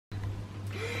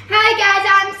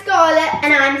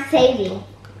And I'm Sadie.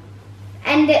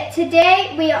 And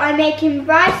today we are making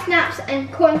rice snaps and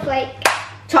cornflake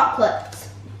chocolates.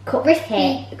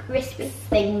 crispy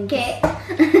things. cake.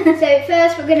 So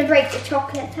first we're going to break the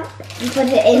chocolate up. And put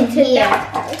it into here.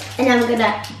 that. And then we're going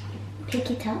to pick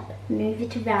it up, move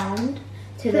it around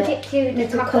to Put it to the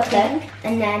little top cutter,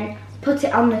 and then put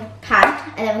it on the pan,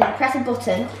 and then we're going to press a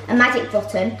button, a magic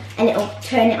button, and it'll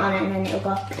turn it on, and then it'll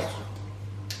go.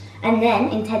 And then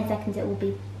in 10 seconds it will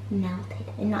be melted.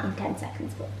 And not in 10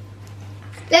 seconds, but.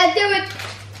 Let's do it.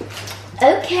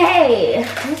 Okay.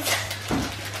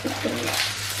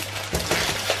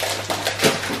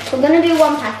 We're going to do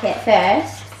one packet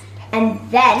first, and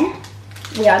then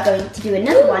we are going to do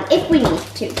another one if we need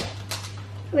to.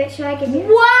 Which should I give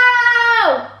you?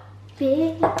 Wow!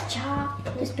 Big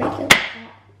chocolate. Just break it like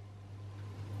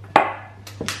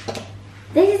that.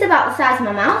 This is about the size of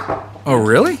my mouth. Oh,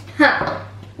 really?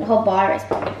 The whole bar is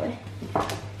probably.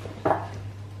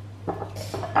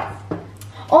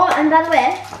 Oh, and by the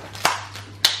way,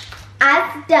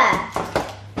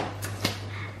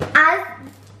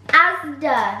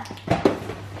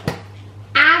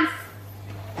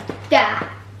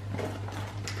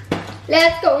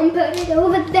 Let's go and put it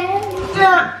over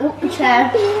there. Oops,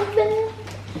 chair.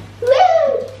 Woo!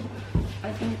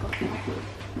 I think I'm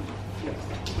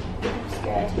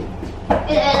scared.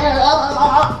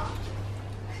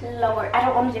 Lower. I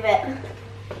don't want to do it.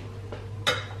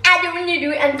 I don't want to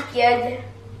do it. I'm scared.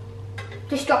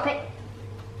 Just drop it.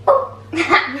 Oh.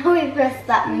 Now we press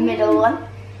that middle one.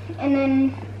 And then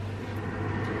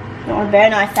Don't want to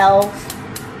burn ourselves.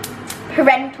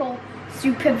 Parental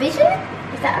supervision?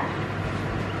 Is that?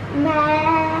 5.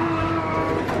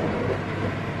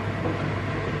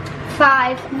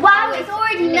 Wow, it's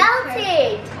already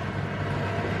melted.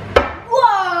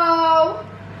 Whoa!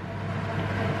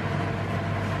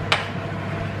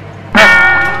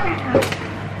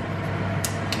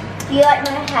 Do you like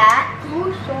my hat?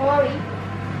 Oh, sorry.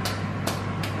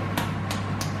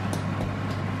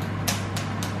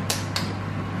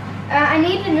 I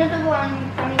need another one.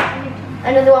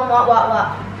 Another one, what?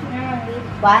 No,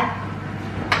 Why?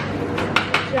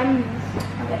 gems.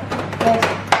 Yes.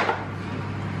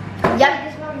 Yep.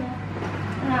 This one now.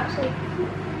 No, actually.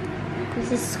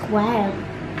 This is square.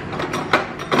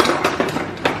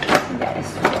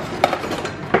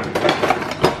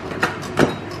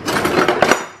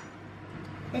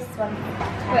 This one.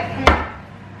 Wait, can I?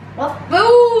 What?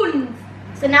 Spoons!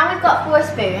 So now we've got 4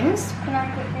 spoons. Can I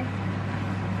put this?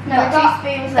 No, Got we've 2 got,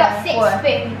 spoons got there. 6 4.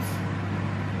 spoons.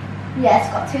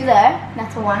 Yes, got 2 there.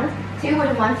 Metal ones. 2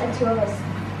 wooden ones and 2 others.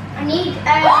 I need.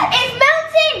 Oh, it's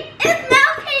melting! It's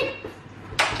melting!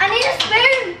 I need a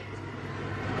spoon!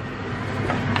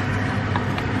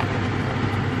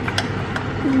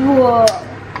 Whoa.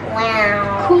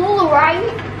 Wow. Cool, right?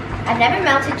 I've never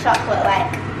melted chocolate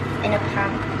like in a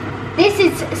pan. This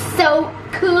is so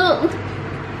cool.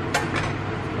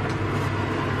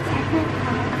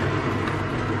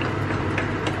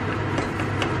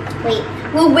 Wait,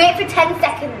 we'll wait for 10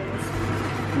 seconds.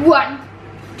 1,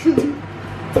 2,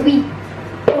 3,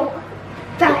 4,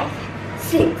 5,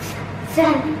 6,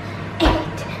 7, 8,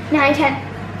 9, 10.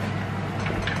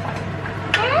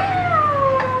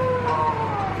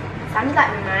 Sounds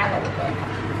like my little bit.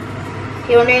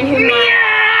 You're wondering who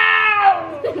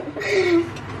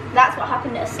That's what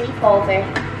happened at a sleepover.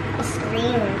 He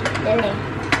screamed, didn't he?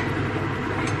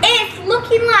 It's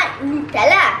looking like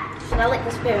Nutella. Should I lick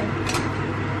the spoon?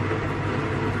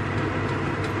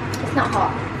 It's not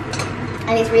hot.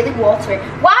 And it's really watery.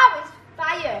 Wow, it's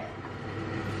fire.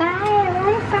 Fire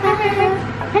on fire.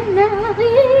 And now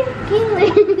we're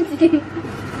killing.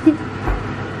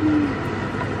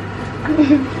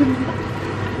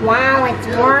 Wow, it's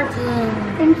working.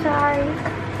 I'm sorry.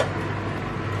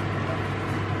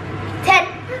 10,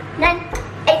 9,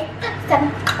 8,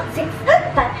 7, 6,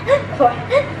 5, 4,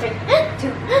 3,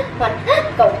 2, 1,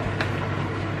 go.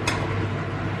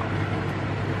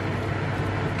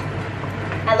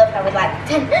 I love how we like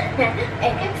 10, 9,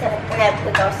 8, 7, and then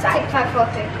we go side. 6, 5, 4,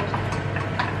 3,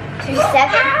 2, 2,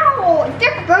 7. Ow!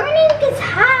 They're burning this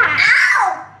hot.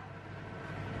 Ow!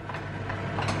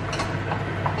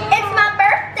 It's my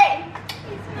birthday.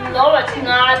 No, it's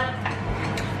not.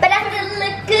 But I'm gonna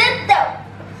look good though.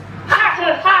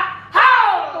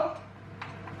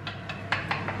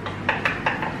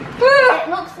 It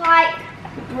looks like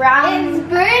brown. It's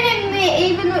burning me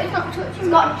even though it's not touching. It's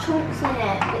got chunks in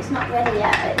it, but it's not ready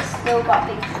yet, but it's still got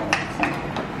big chunks in it.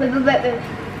 Wait.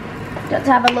 Let's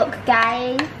have a look,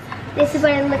 guys. This is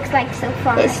what it looks like so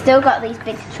far. It's still got these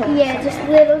big chunks. Yeah, in just it.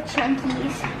 little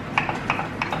chunkies.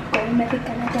 Make it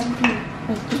kind of jumpy.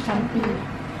 Make it jumpy.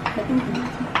 Make it jumpy.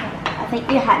 I think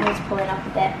your hat needs pulling up a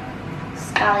bit.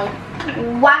 Scarlett.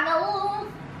 Waggle!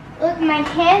 Look, my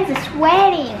hands are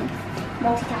sweating.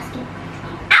 Multitasking.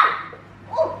 Ow!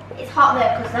 Oh, it's hot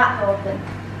there because that's open.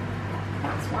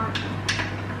 That's why.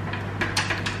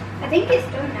 I think it's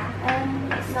done now.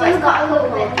 It's got a little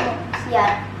bit.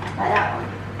 Yeah, like that one.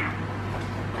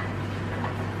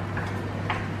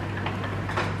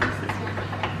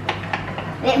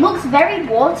 It looks very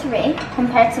watery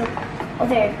compared to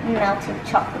other melted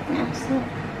chocolate now. So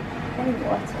very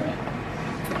watery.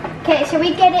 Okay, shall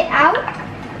we get it out?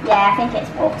 Yeah, I think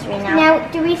it's watery now.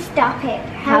 Now, do we stop it?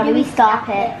 How do we stop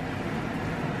it?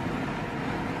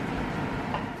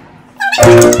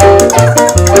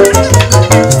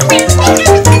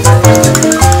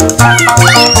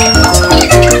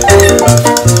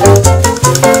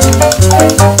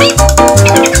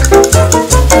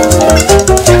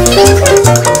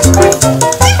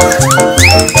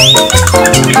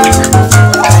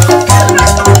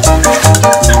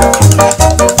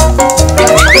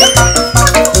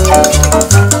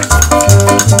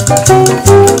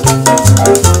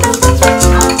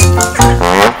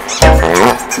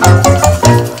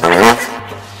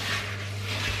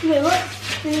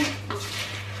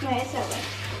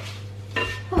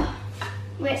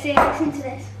 Listen to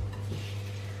this.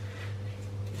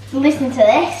 Listen to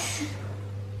this.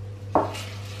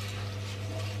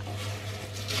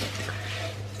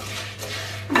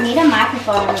 I need a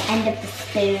microphone on the end of the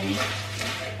spoon.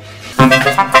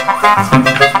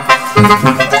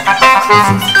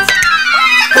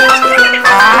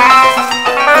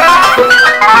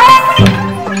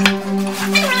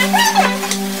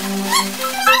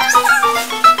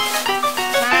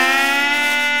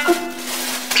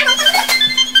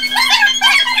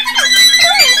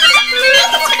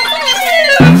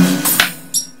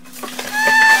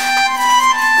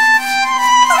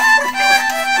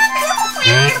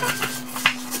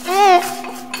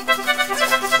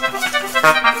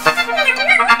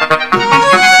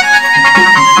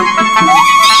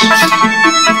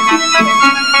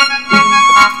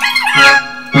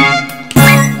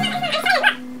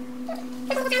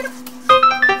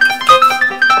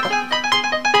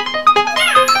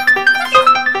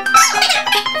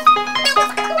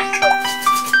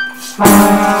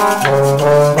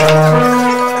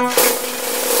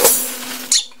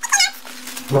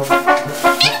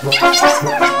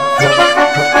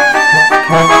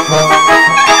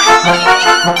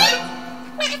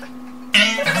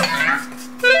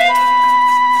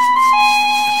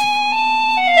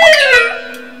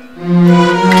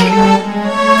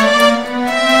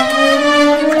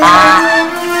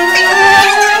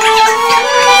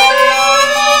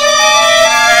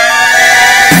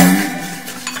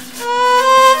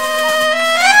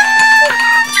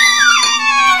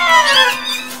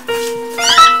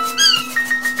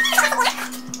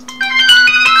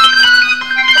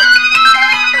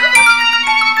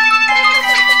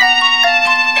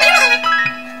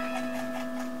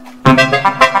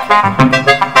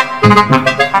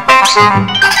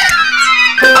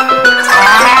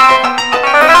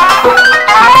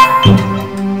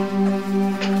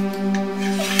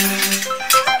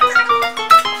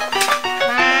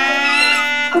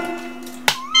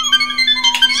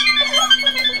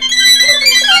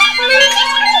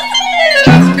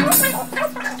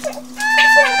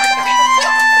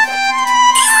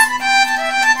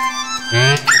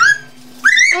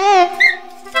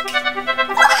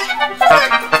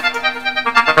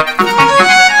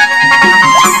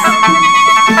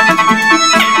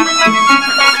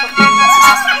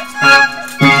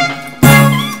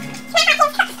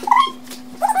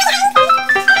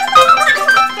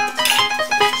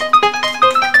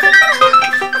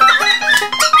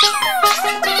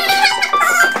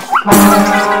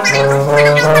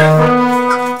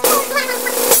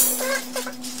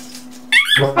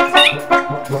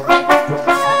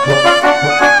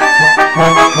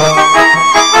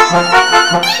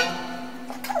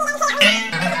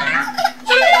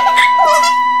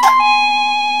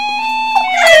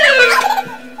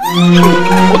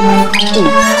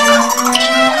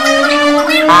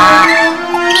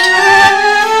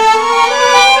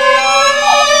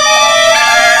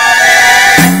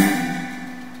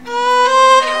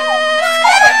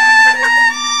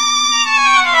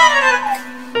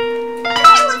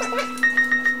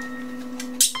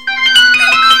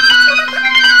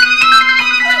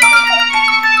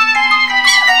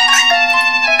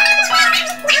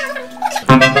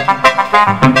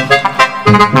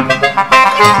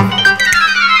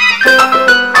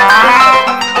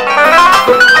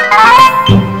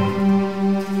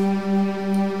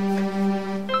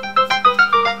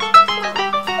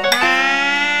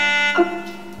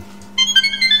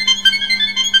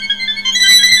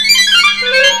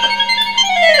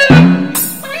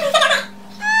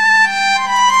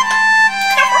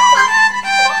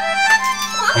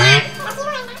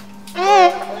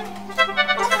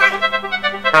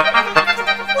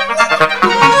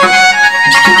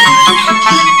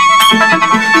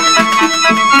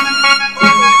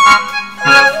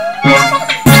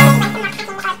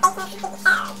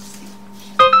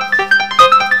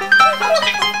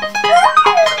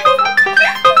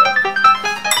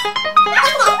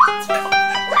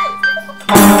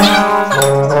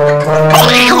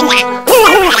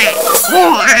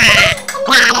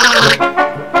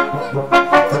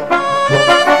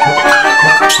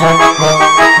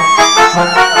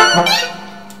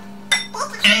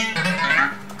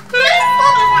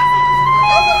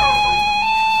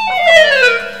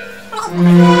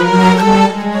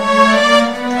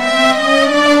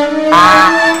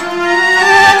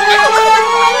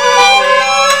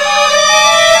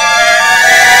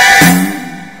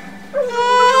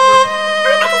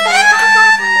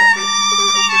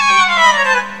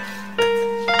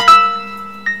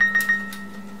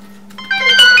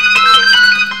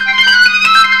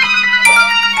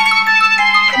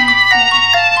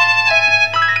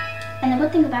 And the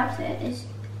good thing about it is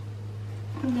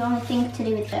the only thing to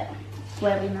do with it is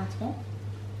where we melted it.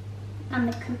 And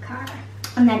the cooker.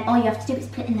 And then all you have to do is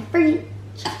put it in the fridge.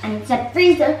 And instead of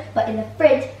freezer, but in the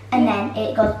fridge. And then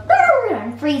it goes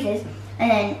and freezes.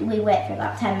 And then we wait for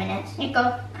about 10 minutes. It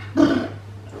goes.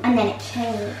 And then it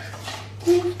chills.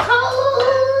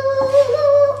 Cold.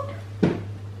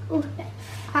 Ooh,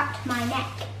 at my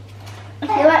neck. I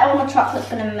feel like all the chocolate's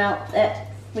going to melt at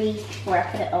freeze before I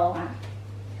put it all on.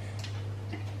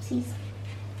 See?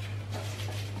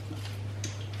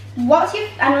 What's your,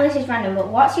 I know this is random, but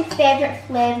what's your favourite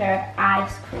flavour of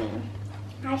ice cream?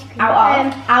 Ice cream.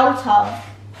 Out of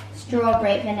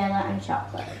strawberry, vanilla and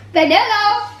chocolate.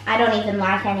 Vanilla. I don't even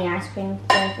like any ice cream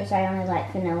flavours, I only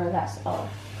like vanilla, that's all.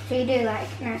 So you do like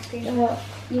ice cream? Well,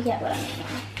 you get what I mean.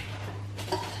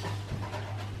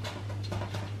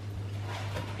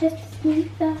 Just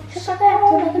sneak the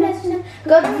chocolate to the medicine.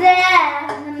 Go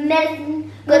down,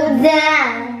 medicine. Go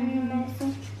down,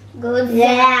 medicine. Go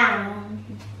down.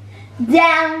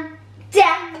 Down,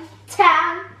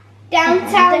 downtown.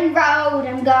 Downtown road,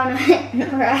 I'm gonna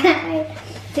ride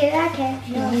till I can't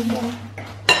no more.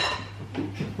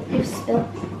 You spilled.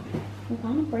 You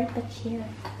want to break the chair.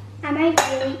 I might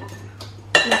really.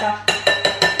 Oh my gosh.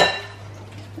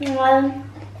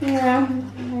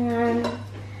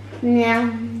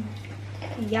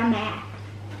 Yummy.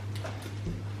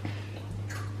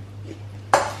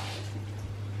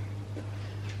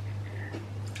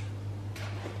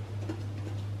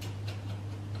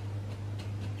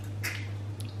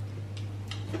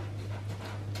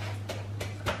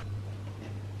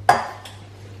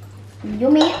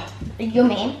 Yummy,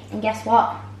 yummy, and guess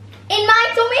what? In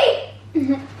my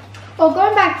tummy! Well,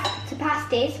 going back to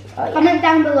pasties, yeah. comment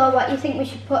down below what you think we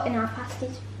should put in our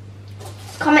pasties.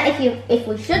 Comment if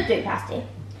we should do pasty,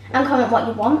 and comment what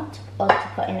you want us to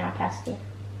put in our pasty.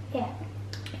 Yeah.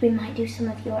 We might do some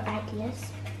of your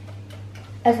ideas,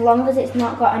 as long as it's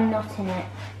not got a nut in it,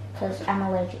 because I'm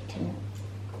allergic to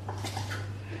nuts.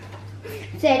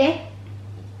 Sadie?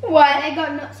 What? They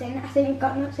got nuts in. I think you've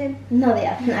got nuts in. No, they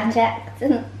haven't. I checked.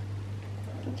 You're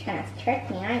trying to trick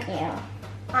me, aren't you?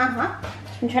 Uh-huh.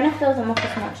 I'm trying to fill them up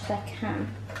as much as I can.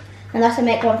 Unless I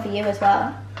make one for you as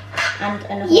well. And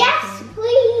another Yes, one for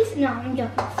you. please. No, I'm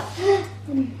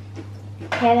joking.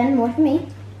 Okay then, more for me.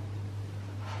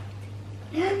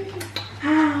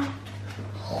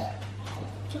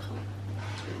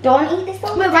 Don't eat this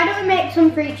one. Wait, why don't we make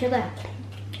some for each other?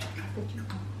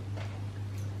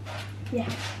 Yeah.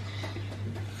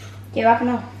 Do you have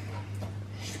enough?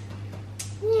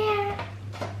 Yeah.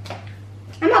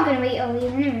 I'm not going to eat all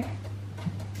these anyway.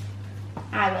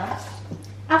 I will.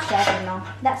 I'll share them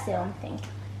now. That's the only thing.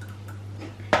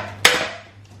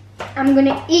 I'm going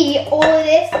to eat all of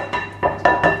this.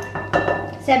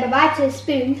 Say bye-bye to the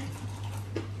spoon.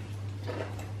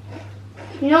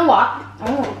 You know what?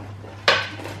 Oh.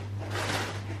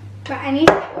 But I need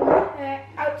to get them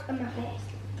out of my face.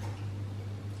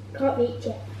 Can't reach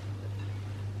it.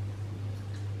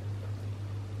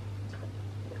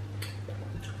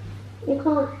 You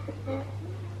can't.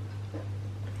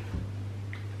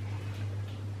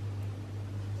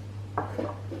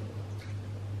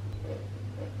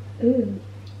 Ooh.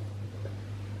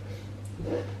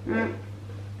 Mm.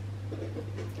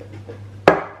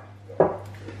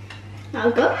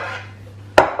 That'll go.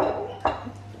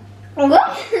 I'll go.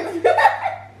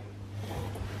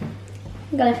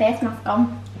 Got a face mask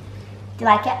on. Do you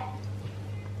like it?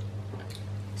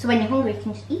 So when you're hungry, you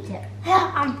can just eat it.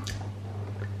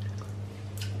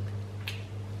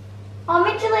 Oh,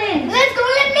 Michelin! Let's go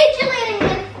with Michelin!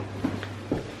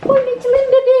 Oh, Michelin,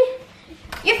 baby!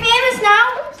 You're famous now.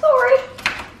 I'm sorry.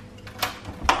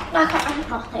 Okay.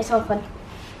 Oh, it's all fun.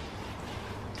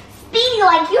 Speedy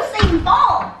like Usain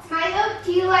Bolt. Milo,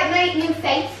 do you like my new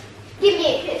face? Give me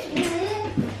a kiss.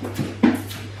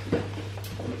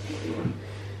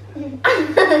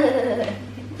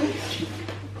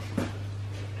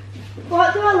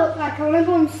 What do I look like? I want to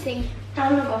go and sing.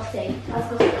 I'm gonna go sing. Let's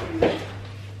go sing.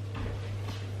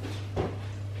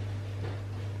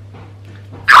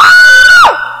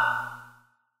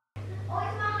 Oh,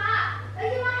 it's my hat!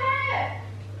 Look at my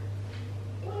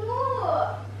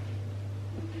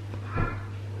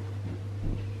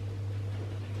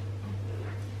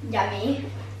Yummy.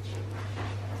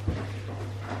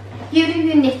 You do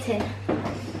your knitting.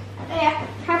 Yeah,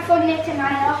 have fun knitting,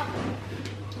 Milo.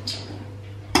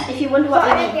 If you wonder what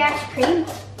I mean. The ice cream.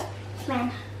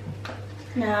 Man.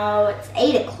 No, it's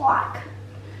 8 o'clock.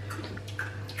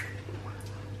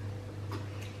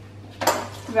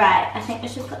 Right, I think I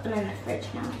should put them in the fridge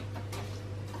now.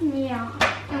 Yeah,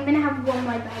 I'm gonna have one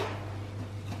more bite.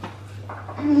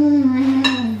 I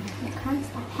can't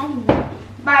stop having them.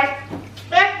 Bye.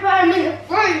 Let's put them in the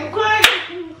fridge, quick.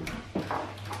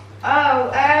 Oh,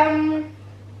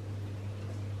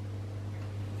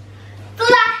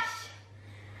 Flash!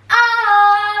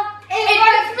 Ah! It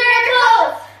works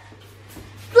miracles!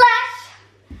 Flash!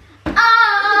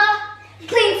 Ah!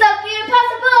 Cleans up the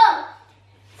impossible!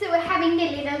 so we're having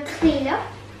a little cleanup.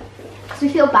 Because we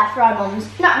feel bad for our mums.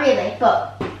 Not really,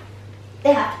 but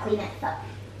they have to clean it, so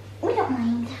we don't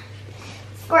mind.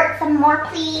 Squirt some more,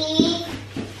 please.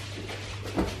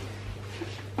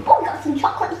 Oh, we got some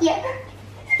chocolate here.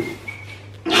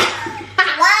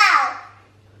 Wow!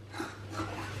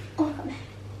 Oh, come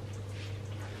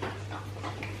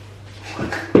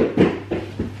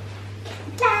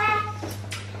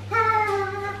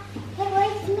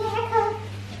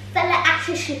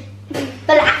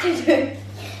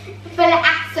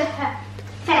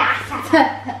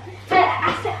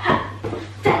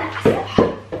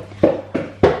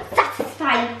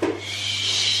Satisfied.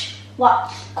 Shh.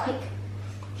 Watch, quick.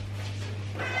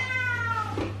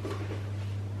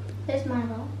 There's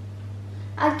Milo.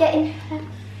 I'll get in her.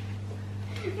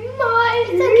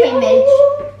 It's okay, Midge.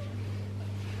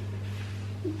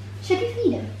 Should we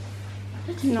feed him?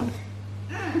 No.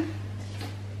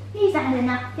 He's had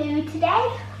enough food today.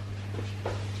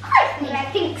 I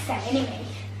think so, anyway.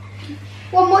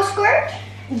 One more squirt?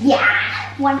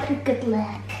 Yeah, one for good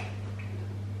luck.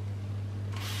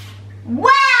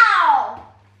 Wow!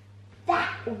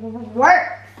 That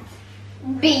works.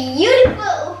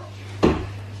 Beautiful.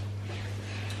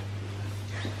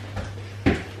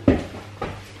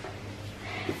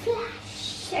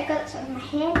 Flash. I got some on my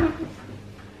hair now.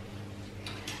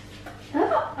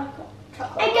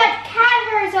 Chocolate. I got cat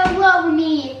hairs all over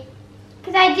me.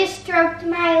 Because I just stroked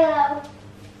Milo.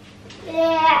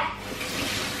 Yeah.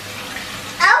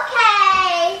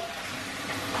 Okay.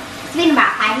 It's been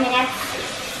about 5 minutes,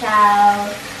 so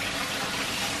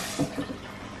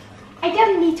I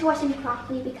don't need to wash them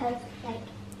properly because, like,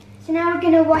 so now we're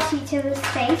going to wash each other's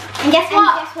face. and guess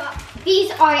what? And guess what?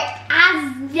 These are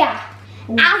Asda.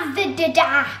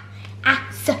 Asda.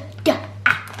 Asda.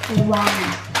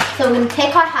 Wow. So we're going to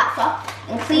take our hats off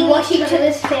and clean Wash each each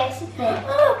other's other's faces.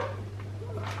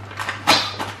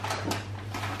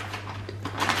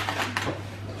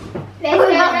 Let's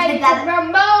We're get not ready together. to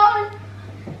rumble.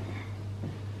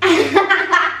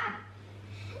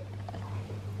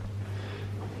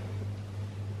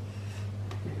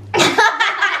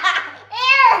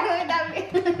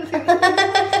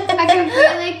 I can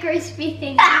feel the crispy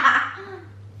thing.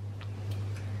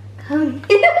 Come.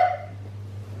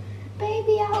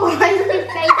 Baby, I want your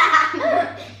face.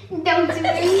 Don't do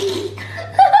it.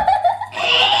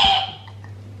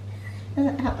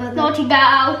 Doesn't help with Naughty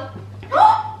girl.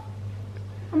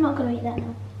 I'm not going to eat that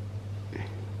now.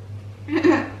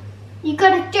 You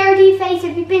got a dirty face.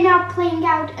 Have you been out playing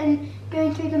out and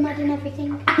going through the mud and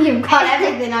everything? You've got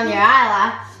everything on your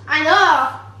eyelash. I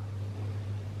know.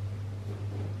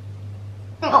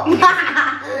 Oh.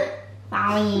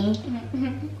 Sorry.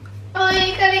 Oh,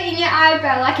 you got it in your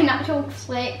eyebrow like an actual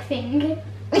flake thing.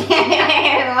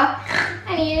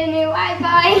 I need a new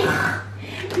Wi-Fi.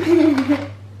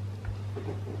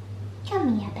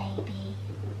 Come here, baby.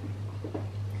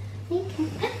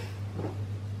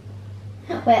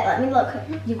 Wait, let me look.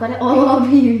 You've got it all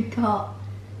over your top.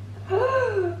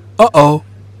 Uh-oh.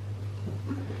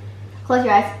 Close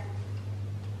your eyes.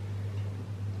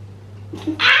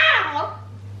 Ow!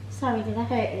 Sorry, did I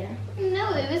hurt you?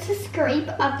 No, it was a scrape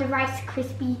of the Rice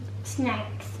Krispie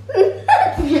snacks.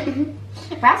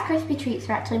 Rice Krispie treats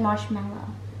are actually marshmallow.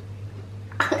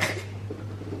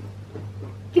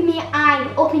 Give me your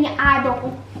eye. Open your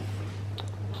eyeball.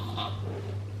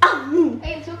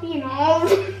 It's open your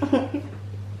nose.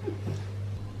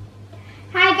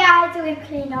 Hi guys, so we've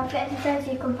cleaned off it as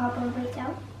you can probably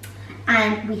tell.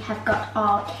 And we have got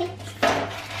our cakes.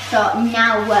 So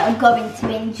now we're going to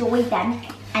enjoy them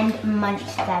and munch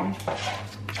them.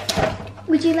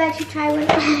 Would you like to try one of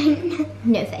mine?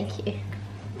 No, thank you.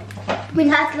 We'd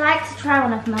like to try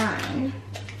one of mine.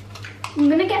 I'm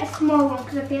gonna get a small one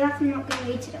because I feel like I'm not gonna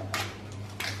eat it all.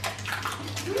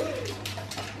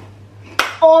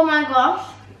 Oh my gosh.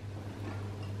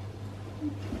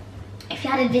 It If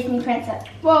you had a Disney princess.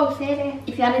 Whoa, Sadie.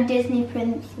 If you had a Disney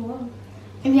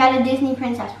If you had a Disney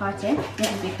princess party,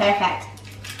 this would be perfect.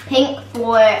 Pink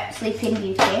for Sleeping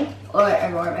Beauty or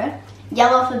Aurora.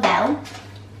 Yellow for Belle.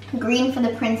 Green for the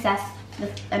princess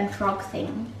and frog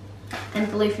thing. And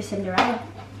blue for Cinderella.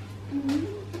 Mm-hmm.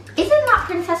 Isn't that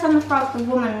Princess and the Frog the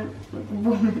woman?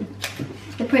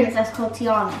 The princess called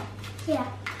Tiana? Yeah.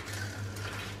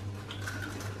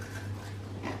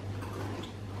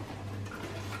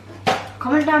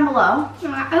 Comment down below.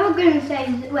 I was going to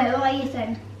say, wait, what are you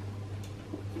saying?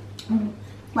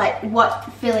 Like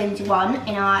what fillings you want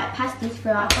in our pasties for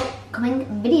our upcoming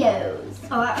videos.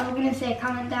 Oh, I was going to say,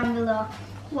 comment down below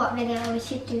what video we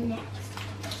should do next.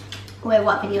 Or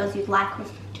what videos you'd like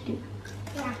us to do.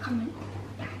 Yeah, comment.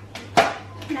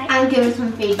 And give us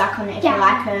some feedback on it if you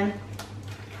like them.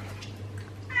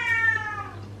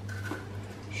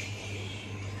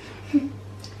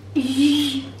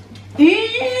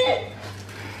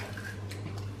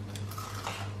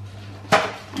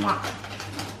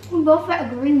 We both got a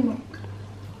green one.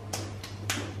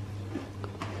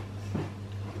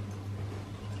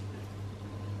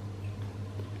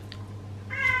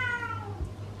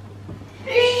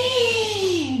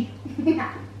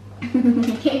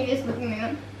 You're just looking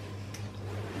at me.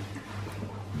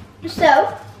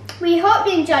 So, we hope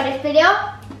you enjoyed this video.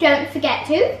 Don't forget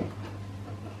to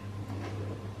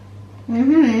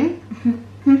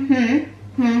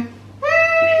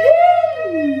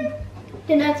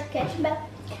the notification bell.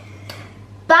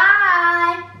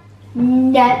 Bye.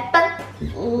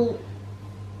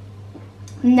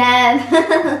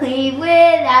 Never leave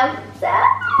without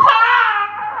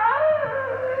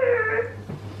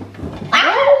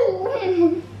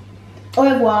Au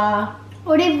revoir.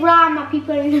 Au revoir, my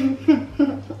people.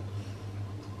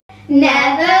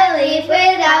 Never leave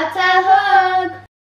without a hug.